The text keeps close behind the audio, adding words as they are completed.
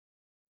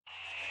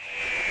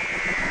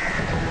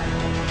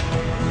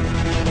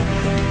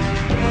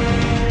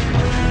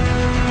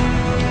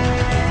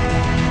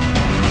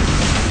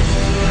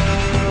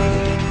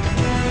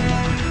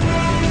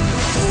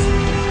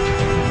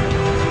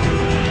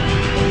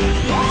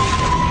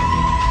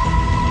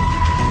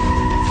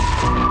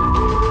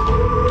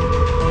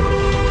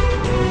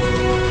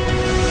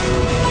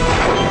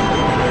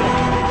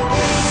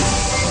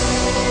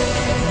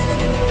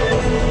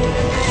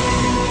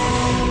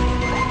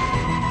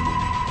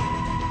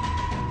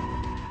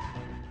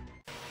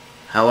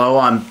Hello,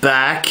 I'm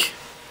back.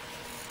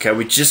 Okay,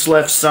 we just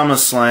left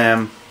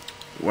SummerSlam.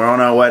 We're on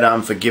our way to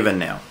Unforgiven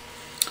now.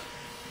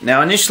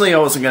 Now, initially I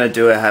wasn't going to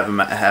do it, have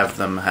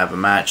them have a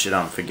match at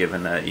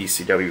Unforgiven.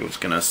 ECW was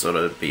going to sort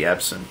of be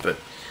absent, but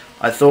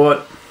I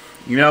thought,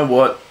 you know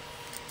what?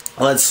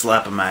 Let's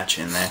slap a match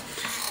in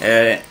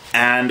there.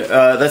 And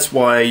that's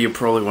why you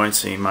probably won't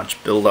see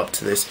much build up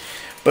to this.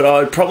 But I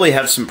would probably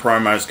have some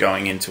promos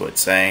going into it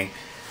saying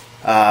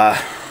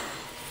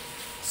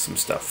some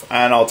stuff.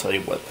 And I'll tell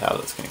you how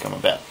that's going to come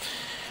about.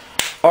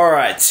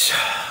 Alright,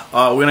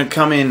 we're going to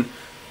come in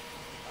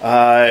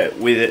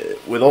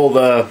with all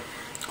the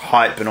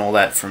hype and all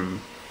that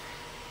from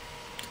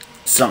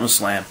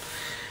SummerSlam.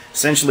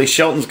 Essentially,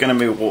 Shelton's going to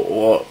be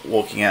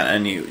walking out,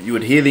 and you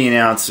would hear the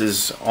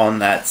announcers on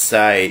that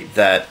say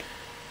that,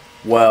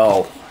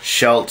 well,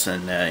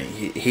 Shelton,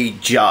 he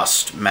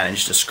just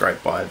managed to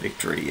scrape by a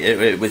victory.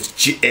 It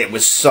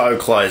was so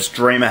close.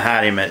 Dreamer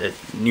had him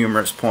at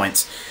numerous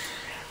points,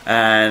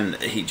 and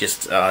he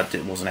just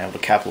wasn't able to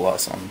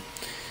capitalize on him.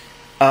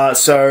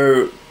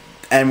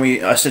 And we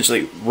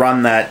essentially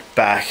run that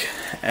back,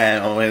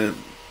 and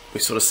we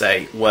sort of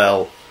say,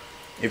 well,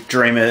 if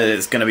Dreamer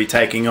is going to be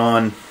taking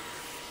on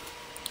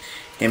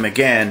him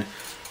again,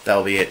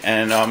 that'll be it.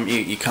 And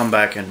you come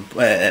back, and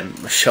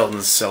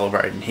Shelton's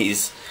celebrating.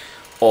 He's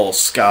all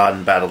scarred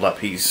and battled up.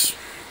 He's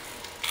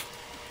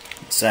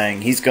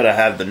saying he's got to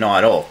have the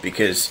night off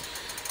because,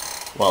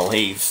 well,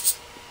 he's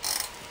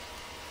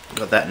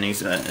got that in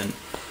his... And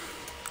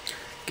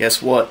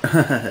guess what?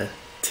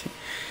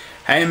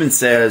 Heyman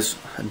says,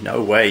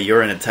 no way,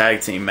 you're in a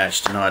tag team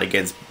match tonight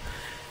against...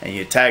 And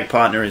your tag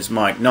partner is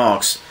Mike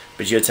Knox,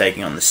 but you're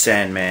taking on the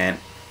Sandman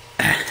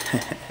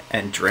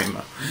and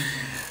Dreamer.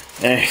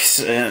 And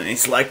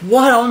he's like,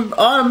 what?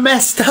 I'm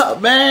messed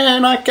up,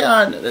 man. I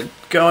can't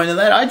go into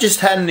that. I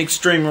just had an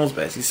Extreme Rules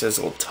match. He says,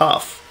 well,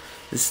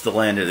 tough. This is the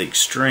land of the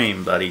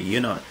extreme, buddy.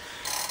 You're not...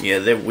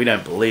 Yeah, we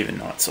don't believe in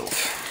nights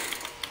off.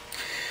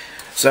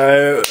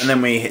 So, and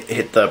then we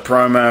hit the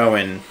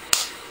promo and...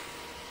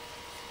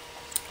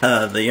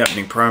 the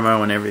opening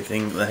promo and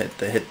everything. They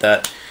hit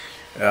that.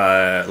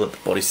 Let the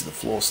bodies to the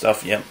floor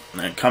stuff. Yep.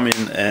 And come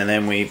in, and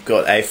then we've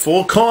got a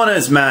Four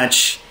Corners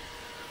match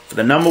for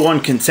the #1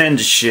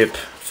 contendership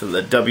for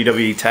the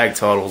WWE Tag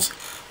Titles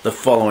the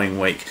following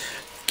week.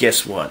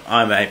 Guess what?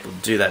 I'm able to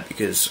do that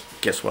because,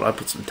 guess what? I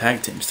put some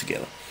tag teams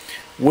together.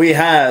 We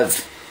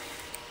have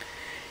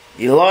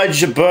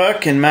Elijah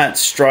Burke and Matt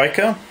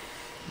Striker,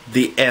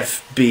 the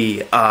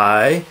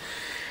FBI,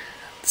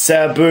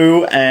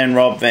 Sabu and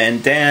Rob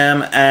Van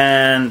Dam,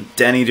 and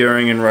Danny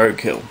Doring and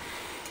RoadKill.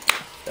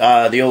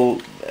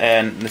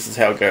 And this is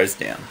how it goes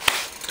down.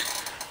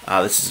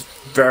 This is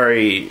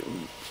very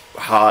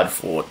hard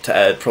fought.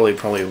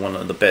 Probably one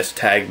of the best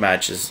tag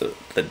matches that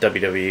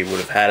WWE would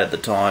have had at the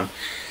time.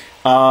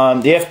 The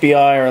FBI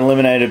are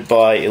eliminated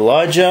by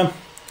Elijah.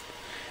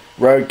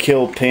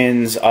 RoadKill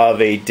pins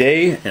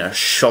RVD in a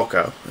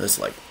shocker. It's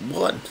like,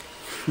 what?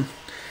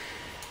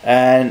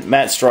 And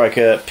Matt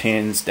Striker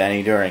pins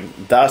Danny Doring.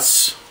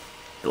 Thus,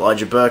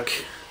 Elijah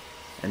Burke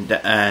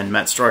and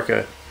Matt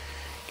Striker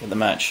get the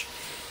match.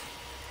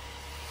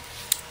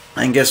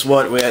 And guess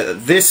what?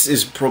 This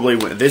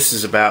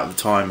is about the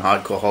time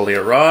Hardcore Holly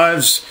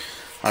arrives.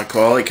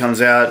 Hardcore Holly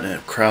comes out, and the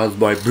crowd's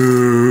like,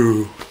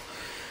 boo.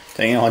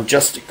 Taking on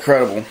Just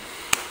Incredible.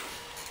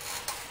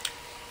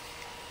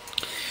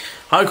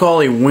 Hardcore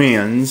Holly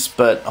wins,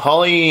 but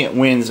Holly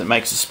wins and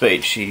makes a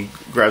speech. She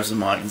grabs the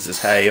mic and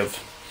says, hey, I've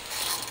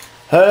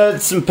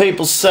heard some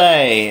people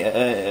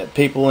say,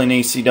 people in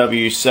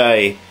ECW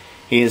say,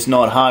 he is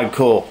not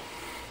hardcore.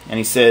 And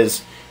he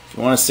says, if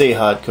you want to see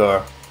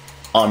hardcore,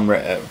 I'm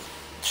ready.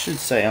 I should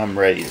say I'm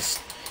ready.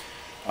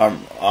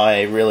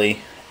 I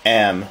really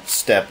am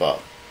step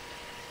up.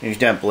 If you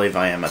don't believe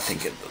I am, I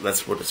think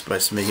that's what it's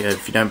supposed to be.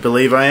 If you don't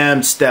believe I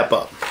am, step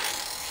up.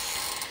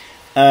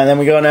 And then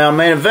we got our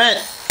main event.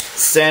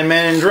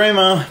 Sandman and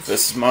Dreamer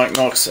versus Mike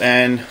Knox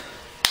and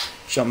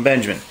Shelton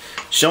Benjamin.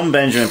 Shelton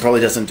Benjamin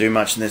probably doesn't do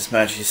much in this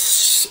match. He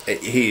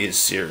is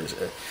serious.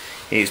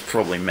 He's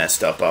probably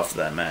messed up after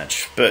that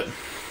match. But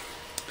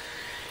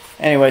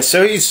anyway,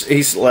 so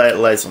he's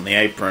lays on the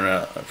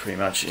apron pretty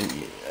much,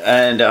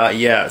 and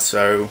yeah,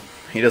 so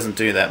he doesn't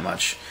do that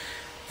much.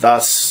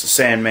 Thus,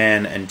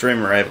 Sandman and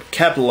Dreamer are able to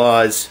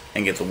capitalize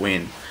and get the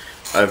win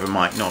over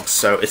Mike Knox.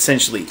 So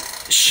essentially,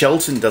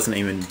 Shelton doesn't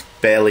even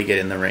barely get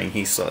in the ring.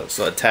 He sort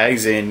of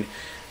tags in,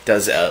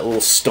 does little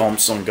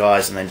stomps on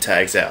guys, and then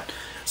tags out.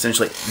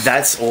 Essentially,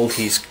 that's all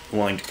he's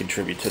willing to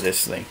contribute to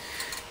this thing.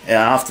 And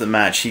after the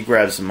match, he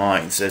grabs the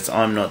mic and says,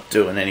 I'm not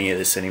doing any of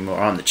this anymore.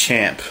 I'm the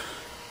champ.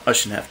 I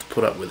shouldn't have to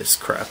put up with this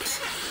crap.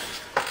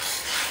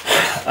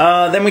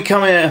 Then we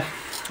come in.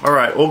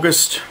 Alright,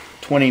 August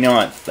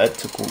 29th. That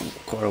took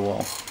quite a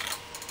while.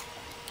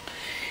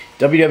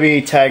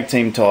 WWE Tag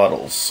Team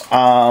Titles.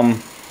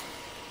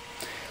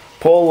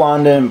 Paul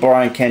London and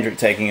Brian Kendrick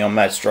taking on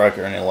Matt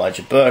Striker and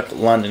Elijah Burke.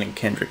 London and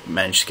Kendrick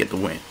managed to get the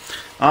win.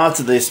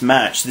 After this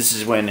match, this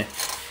is when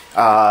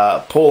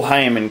Paul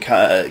Heyman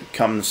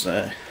comes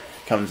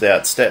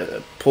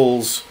out,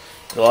 pulls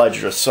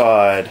Elijah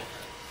aside,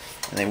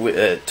 and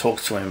they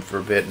talks to him for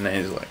a bit, and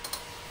he's like,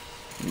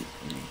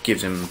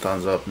 gives him the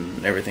thumbs up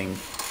and everything.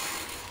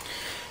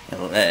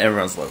 And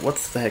everyone's like, what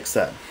the heck's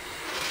that?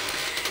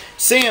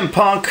 CM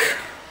Punk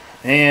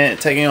and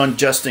taking on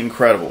Justin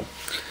Credible.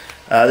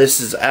 This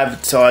is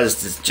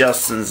advertised as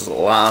Justin's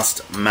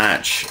last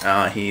match.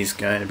 He's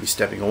going to be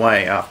stepping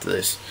away after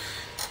this.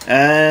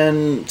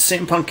 And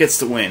CM Punk gets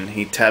the win.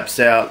 He taps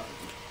out,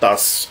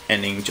 thus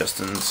ending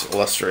Justin's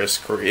illustrious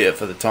career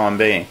for the time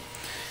being.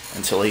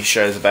 Until he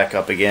shows back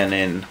up again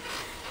in,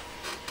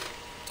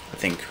 I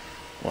think,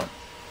 what,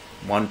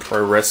 One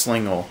Pro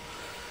Wrestling or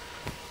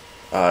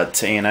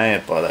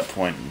TNA by that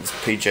point. It's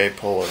PJ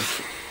Polo.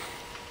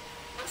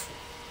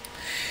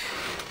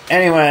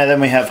 Anyway, then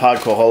we have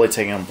Hardcore Holly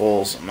taking on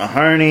Balls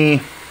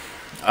Mahoney.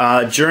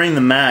 During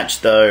the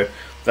match, though,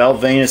 Val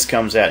Venis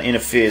comes out,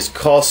 interferes,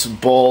 costs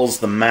Balls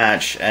the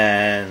match,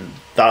 and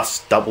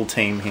thus double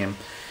team him.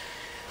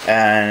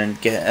 And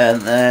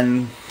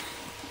then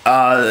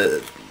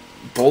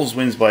Balls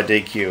wins by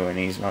DQ, and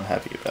he's not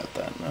happy about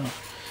that. No.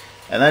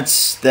 And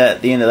that's the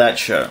end of that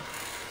show.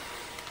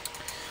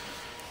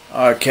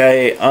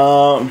 Okay,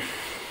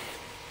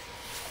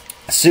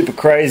 Super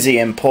Crazy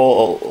and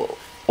Paul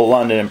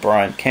London and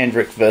Brian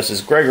Kendrick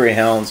versus Gregory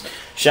Helms,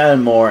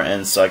 Shannon Moore,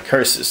 and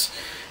Psychosis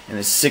in a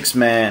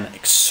 6-man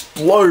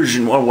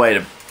explosion. What a way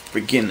to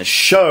begin the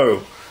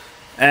show.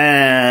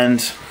 And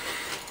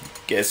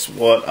guess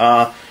what?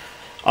 I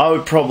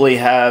would probably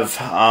have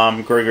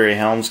Gregory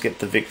Helms get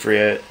the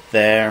victory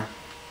there,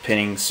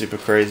 pinning Super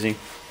Crazy.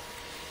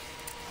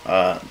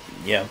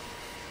 Yeah,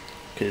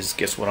 because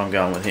guess what? I'm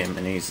going with him,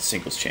 and he's the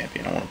singles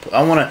champion.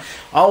 I want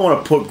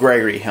to put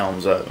Gregory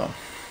Helms over.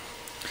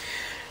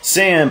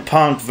 CM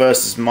Punk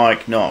versus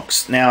Mike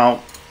Knox.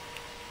 Now,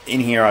 in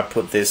here I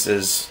put this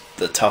as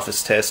the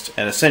toughest test,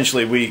 and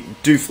essentially we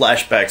do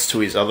flashbacks to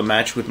his other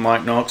match with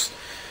Mike Knox,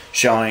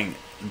 showing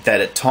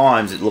that at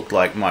times it looked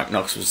like Mike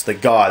Knox was the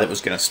guy that was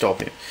going to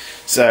stop him.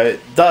 So,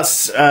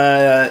 thus,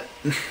 I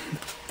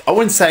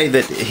wouldn't say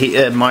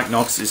that Mike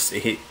Knox is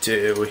hit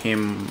to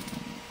him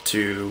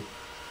to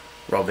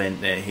Rob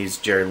Van Dam. He's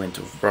Jerry Lynn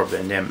to Rob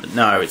Van Dam. But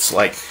no, it's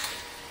like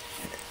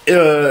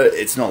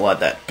it's not like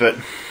that. But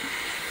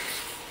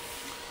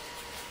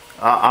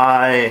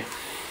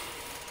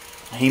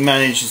he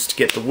manages to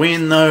get the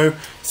win, though.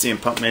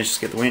 CM Punk manages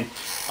to get the win.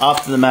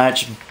 After the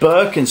match,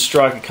 Burke and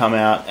Striker come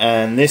out,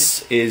 and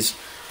this is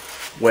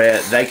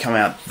where they come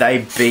out.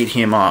 They beat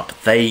him up.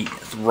 They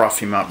rough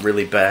him up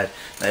really bad.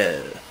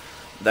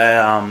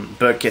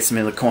 Burke gets him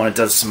in the corner,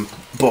 does some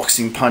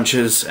boxing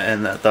punches,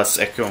 and thus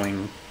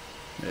echoing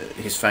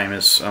his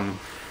famous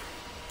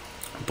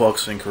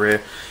boxing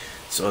career.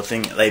 So I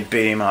think they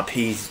beat him up.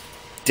 He's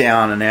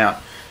down and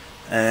out.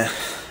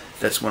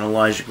 That's when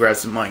Elijah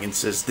grabs the mic and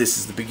says, "This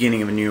is the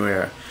beginning of a new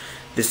era.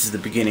 This is the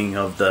beginning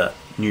of the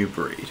new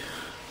breed."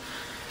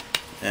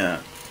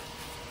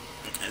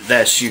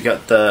 That's, you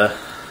got the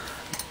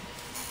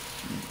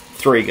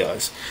 3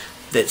 guys.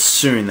 That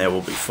soon there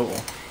will be 4.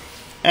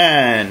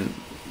 And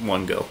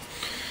 1 girl.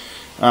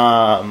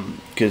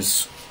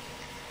 Because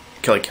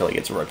Kelly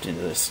gets roped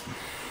into this.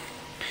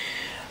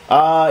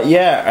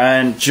 Yeah,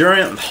 and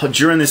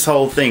during this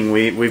whole thing,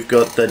 we've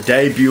got the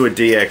debut of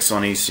DX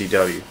on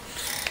ECW.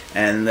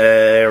 And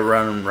they're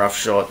running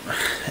roughshod.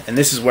 And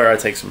this is where I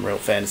take some real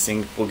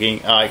fantasy booking.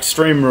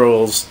 Extreme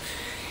Rules,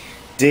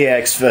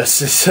 DX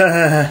versus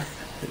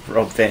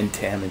Rob Van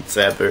Dam and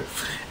Sabu.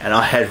 And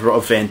I had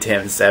Rob Van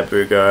Dam and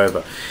Sabu go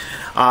over.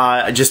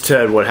 I just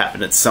heard what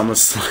happened at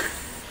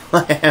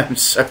SummerSlam.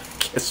 So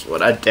guess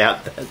what? I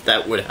doubt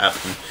that would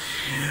happen.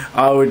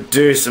 I would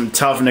do some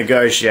tough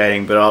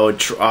negotiating, but I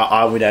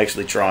would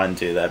actually try and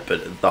do that.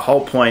 But the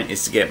whole point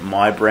is to get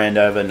my brand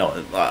over.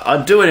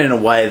 I'd do it in a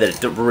way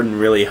that it wouldn't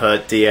really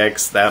hurt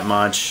DX that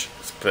much.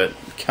 But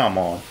come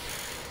on,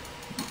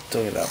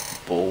 talking about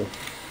bull.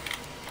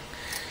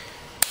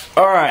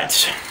 All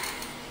right,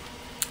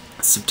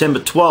 September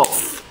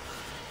 12th.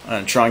 I'm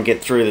gonna try and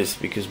get through this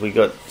because we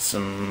got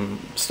some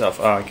stuff.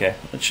 Oh, okay,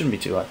 it shouldn't be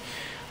too late.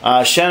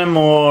 Shannon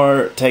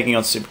Moore taking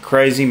on Super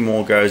Crazy.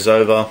 Moore goes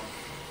over.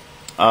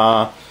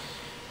 Yeah,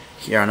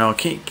 I know.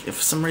 For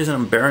some reason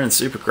I'm burying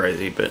Super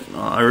Crazy, but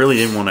I really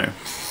didn't want to.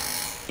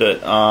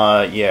 But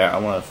yeah, I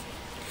want to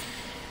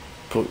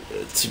put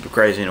Super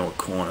Crazy into a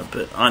corner,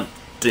 but I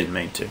didn't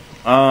mean to.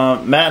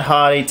 Matt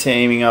Hardy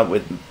teaming up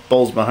with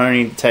Balls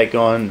Mahoney to take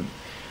on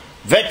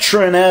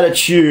Veteran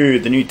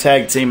Attitude, the new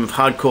tag team of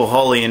Hardcore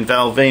Holly and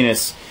Val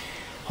Venis.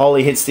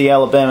 Holly hits the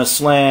Alabama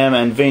Slam,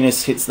 and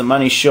Venis hits the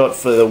money shot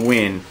for the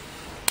win.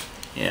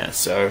 Yeah,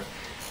 so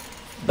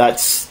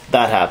that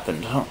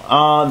happened.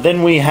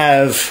 Then we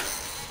have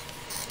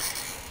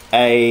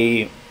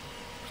a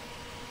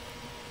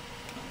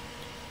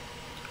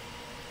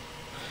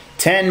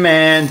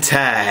 10-man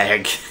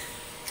tag.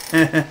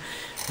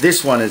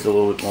 This one is a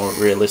little bit more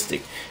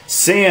realistic.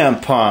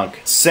 CM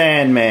Punk,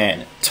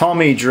 Sandman,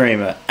 Tommy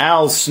Dreamer,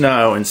 Al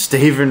Snow, and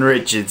Steven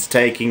Richards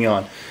taking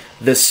on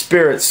the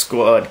Spirit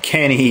Squad,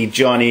 Kenny,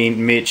 Johnny,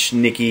 Mitch,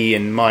 Nikki,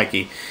 and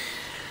Mikey.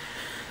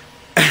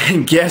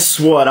 And guess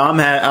what?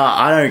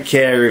 I don't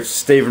care if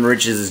Steven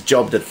Richards is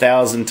jobbed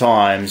 1,000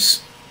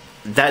 times.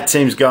 That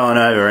team's going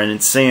over, and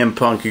it's CM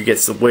Punk who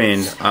gets the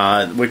win,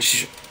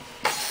 which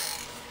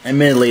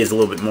admittedly is a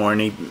little bit more,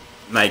 and he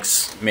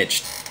makes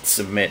Mitch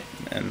submit,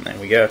 and there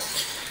we go.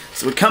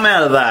 So we come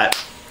out of that,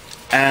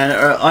 and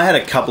I had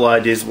a couple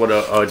ideas what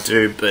I'd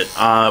do, but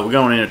we're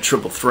going in a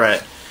triple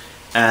threat,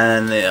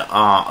 and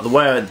the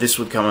way this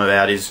would come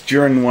about is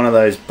during one of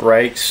those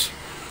breaks,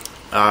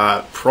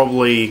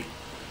 probably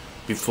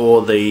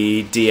before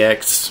the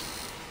DX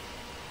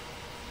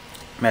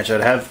match,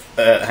 I'd have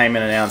Heyman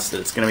announce that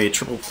it's going to be a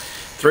triple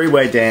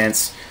three-way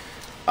dance.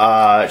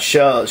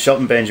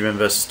 Shelton Benjamin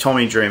versus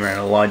Tommy Dreamer and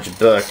Elijah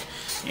Burke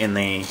in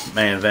the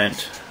main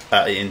event.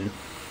 Not in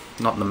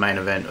the main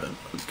event,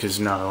 because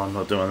no, I'm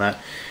not doing that.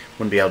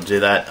 Wouldn't be able to do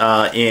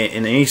that.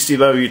 In an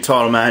ECW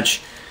title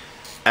match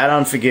at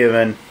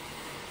Unforgiven,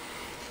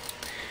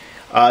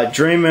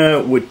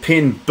 Dreamer would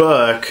pin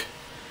Burke,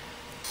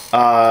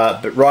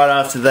 but right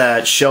after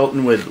that,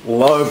 Shelton would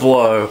low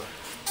blow,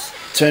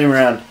 turn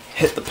around,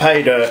 hit the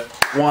pay dirt.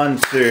 1,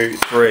 2,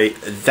 3.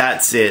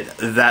 That's it.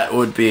 That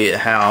would be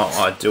how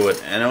I'd do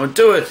it, and I would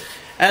do it.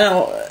 And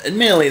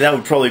admittedly, that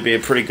would probably be a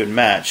pretty good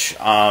match.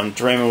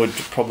 Dreamer would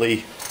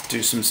probably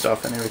do some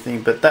stuff and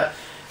everything, but that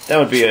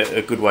would be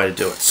a good way to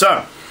do it.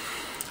 So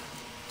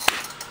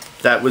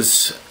that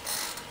was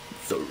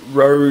the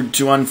road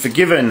to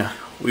Unforgiven.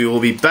 We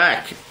will be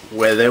back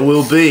where there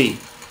will be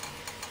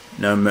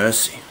no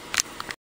mercy.